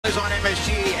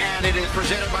MSG, and it is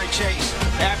presented by Chase.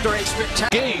 After a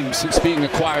spectacular game since being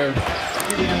acquired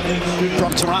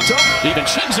from Toronto.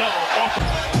 DiVincenzo.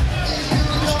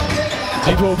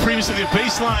 Debo previously a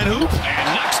baseline hoop.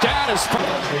 And knocks down his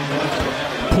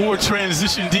Poor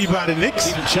transition D by the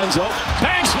Knicks. DiVincenzo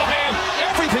bangs one hand.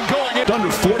 Everything going in. Under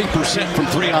 40% from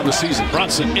three on the season.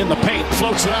 Brunson in the paint.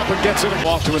 Floats it up and gets it.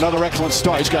 Off to another excellent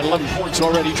start. He's got 11 points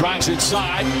already. Drives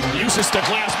inside. Uses the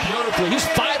glass beautifully. He's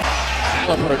 5.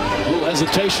 Halliburton. A little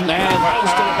hesitation and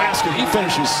goes to the basket. He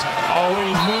finishes.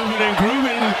 Always moving and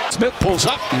grooving. Smith pulls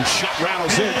up and shot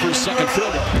rattles in for his second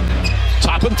field goal.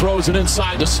 Toppin throws it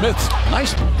inside to Smith.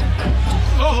 Nice.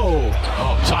 Oh,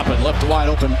 Toppin left wide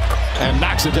open and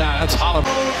knocks it down. That's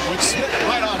Halliburton with Smith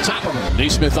right on top of him.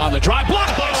 Nesmith on the drive.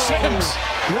 Blocked by Sims.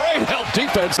 Great help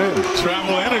defense.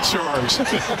 Travel and a charge.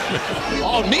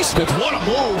 Oh, Nesmith, what a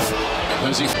move.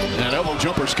 That elbow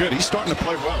jumper's good. He's starting to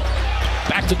play well.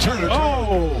 Back to Turner.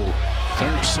 Oh.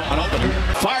 Turner saw it open.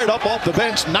 Fired up off the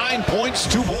bench. 9 points,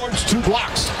 2 boards, 2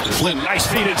 blocks. Flynn, nice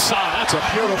feet inside. That's a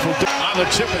beautiful on the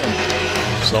chip in.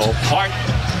 So Hart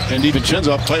and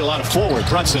DiVincenzo play a lot of forward.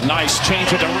 Brunson, nice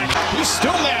change of direction. He's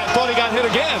still mad. Thought he got hit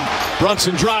again.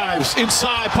 Brunson drives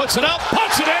inside, puts it up,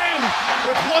 puts it in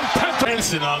with 1/10.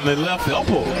 Brunson on the left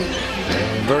elbow.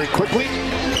 And very quickly,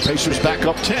 Pacers back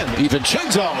up 10.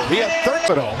 DiVincenzo, he had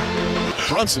 30.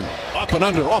 Brunson up and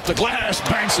under, off the glass,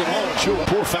 banks it all. Achua,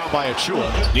 poor foul by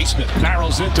Achua. Nesmith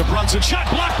barrels into Brunson, shot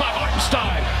blocked by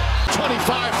Hartenstein.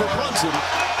 25 for Brunson.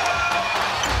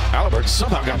 Halliburton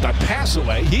somehow got that pass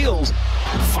away. Heels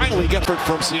finally get it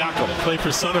from Siakam. Play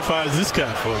personifies this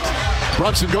guy, folks.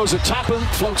 Brunson goes at Toppin,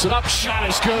 floats it up, shot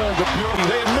is good. But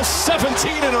they had missed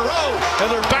 17 in a row,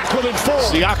 and they're back within 4.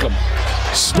 Siakam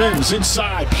spins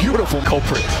inside, beautiful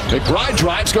culprit. McBride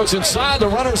drives, goes inside, the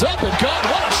runner's up and good.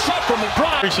 What a shot from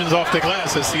McBride. Off the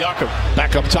glass as Siakam.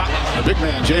 Back up top, the big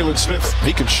man, Jalen Smith.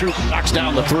 He can shoot, knocks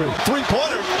down the 3.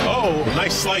 Three-pointer. Oh,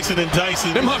 nice slicing and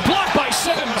dicing. Blocked by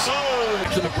Sims.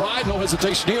 To McBride, no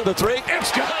hesitation here, the 3.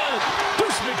 It's good.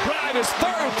 Deuce McBride, his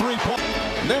 3rd three-point.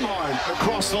 Nembhard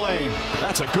across the lane.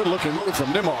 That's a good-looking move from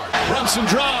Nembhard. Brunson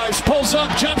drives, pulls up,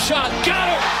 jump shot, got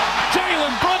it.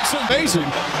 Jalen Brunson. Amazing.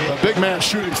 The big man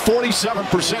shooting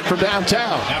 47% from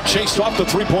downtown. Now chased off the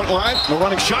three-point line. The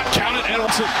running shot counted. And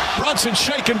Brunson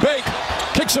shake and bake.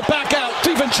 Kicks it back out.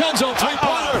 DiVincenzo,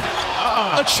 three-pointer.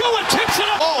 Achua tips it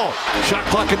up. Oh. Shot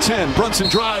clock at 10. Brunson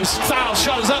drives. Foul.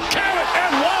 Shot is up. Count it.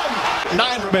 And 1.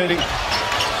 9 remaining.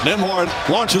 Nembhard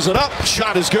launches it up.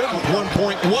 Shot is good.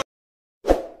 1.1.